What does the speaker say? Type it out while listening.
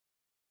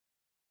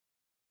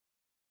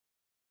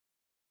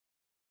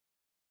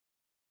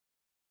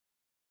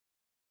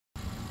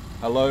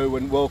Hello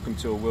and welcome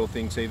to A Wheel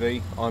Thing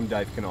TV. I'm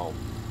Dave Canole.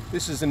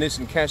 This is the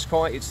Nissan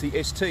Qashqai. It's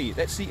the ST.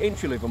 That's the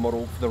entry-level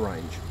model for the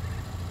range.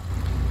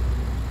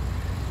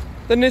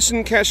 The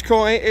Nissan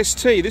Qashqai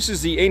ST. This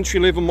is the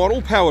entry-level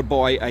model, powered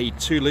by a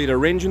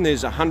 2-litre engine.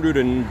 There's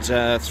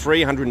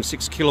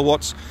 106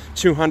 kilowatts,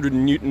 200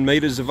 newton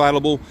meters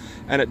available,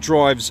 and it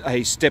drives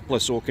a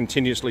stepless or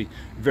continuously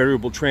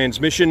variable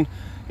transmission.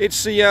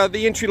 It's the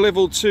entry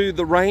level to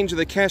the range of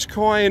the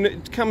Qashqai, and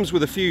it comes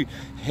with a few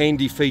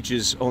handy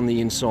features on the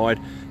inside,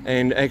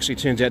 and actually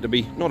turns out to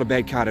be not a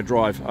bad car to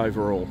drive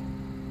overall.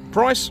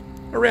 Price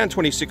around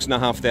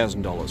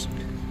 $26,500.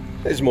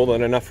 There's more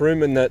than enough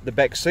room in the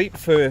back seat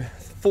for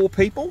 4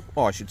 people.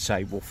 Oh, I should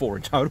say, well, 4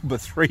 in total,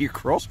 but 3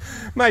 across.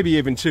 Maybe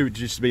even 2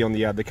 just to be on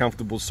the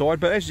comfortable side.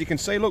 But as you can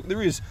see, look,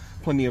 there is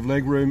plenty of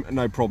leg room,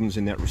 no problems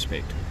in that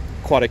respect.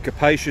 Quite a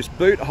capacious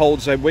boot,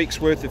 holds a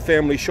week's worth of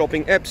family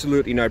shopping,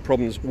 absolutely no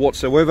problems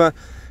whatsoever.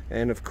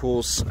 And of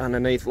course,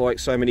 underneath, like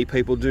so many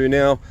people do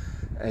now,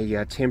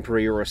 a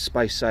temporary or a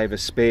space saver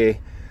spare.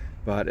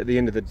 But at the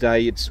end of the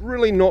day, it's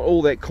really not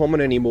all that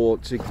common anymore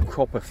to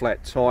cop a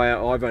flat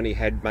tyre. I've only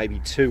had maybe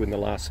 2 in the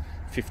last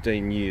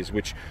 15 years,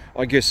 which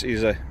I guess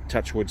is a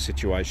touchwood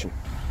situation.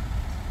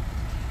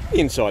 The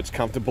inside's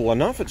comfortable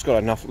enough. It's got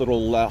enough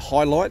little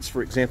highlights.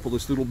 For example,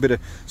 this little bit of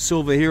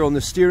silver here on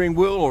the steering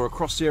wheel, or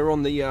across there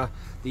on the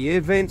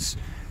air vents.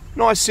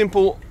 Nice,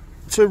 simple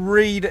to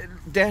read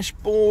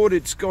dashboard.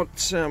 It's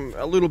got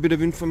a little bit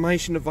of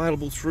information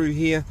available through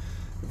here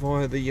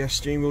via the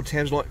steering wheel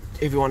tabs, like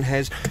everyone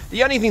has.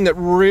 The only thing that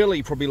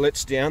really probably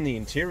lets down the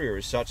interior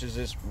as such is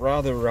this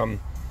rather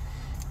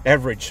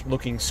average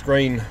looking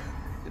screen.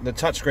 The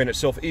touchscreen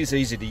itself is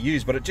easy to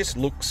use, but it just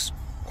looks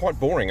quite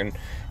boring, and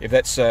if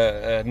that's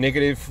a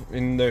negative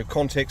in the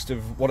context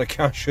of what a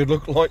car should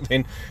look like,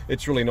 then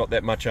it's really not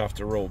that much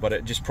after all, but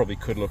it just probably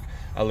could look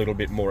a little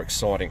bit more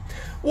exciting.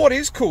 What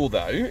is cool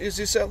though is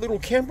this little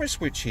camera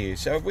switch here.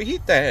 So if we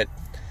hit that,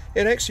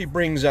 it actually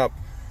brings up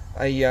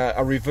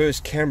a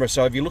reverse camera.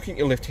 So if you're looking at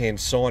your left hand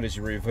side as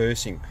you're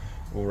reversing,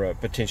 or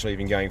potentially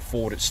even going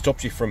forward, it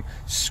stops you from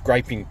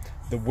scraping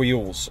the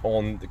wheels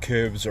on the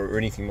curbs or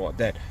anything like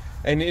that.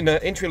 And in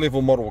an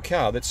entry-level model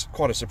car, that's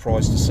quite a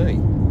surprise to see.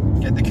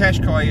 Get the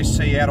Qashqai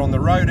ST out on the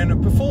road, and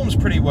it performs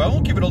pretty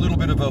well. Give it a little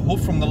bit of a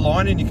hoof from the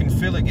line, and you can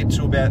feel it get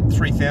to about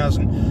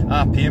 3,000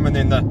 RPM, and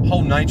then the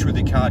whole nature of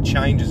the car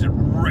changes. It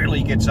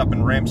really gets up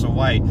and ramps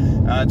away.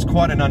 It's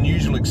quite an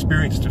unusual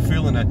experience to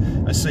feel in a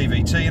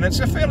CVT, and it's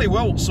a fairly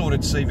well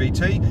sorted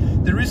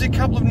CVT. There is a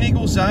couple of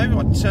niggles though,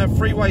 at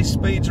freeway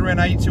speeds around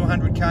 80 to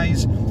 100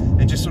 Ks,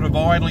 and just sort of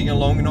idling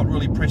along and not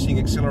really pressing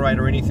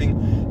accelerator or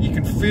anything. You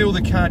can feel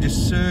the car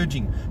just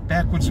surging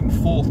backwards and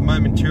forth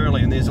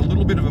momentarily, and there's a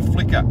little bit of a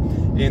flicker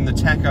in the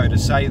tacho to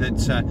say that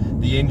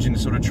the engine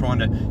is sort of trying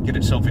to get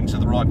itself into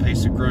the right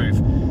piece of groove.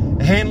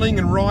 Handling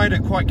and ride are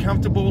quite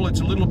comfortable.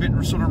 It's a little bit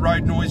sort of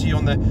road noisy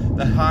on the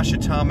harsher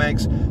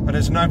tarmacs, but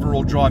as an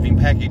overall driving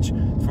package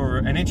for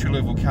an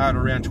entry-level car at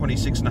around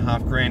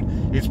 26.5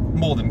 grand, it's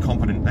more than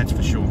competent, that's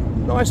for sure.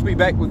 Nice to be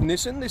back with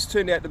Nissan. This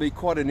turned out to be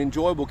quite an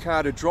enjoyable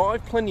car to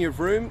drive. Plenty of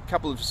room, a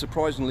couple of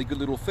surprisingly good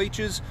little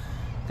features.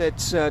 That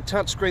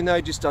touchscreen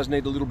though just does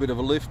need a little bit of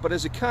a lift, but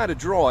as a car to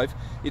drive,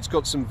 it's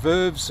got some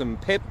verve, some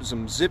pep,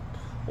 some zip,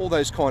 all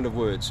those kind of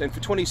words. And for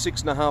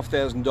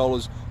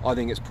 $26,500, I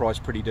think it's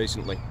priced pretty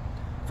decently.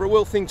 For A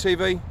Wheel Thing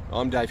TV,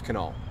 I'm Dave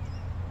Canole.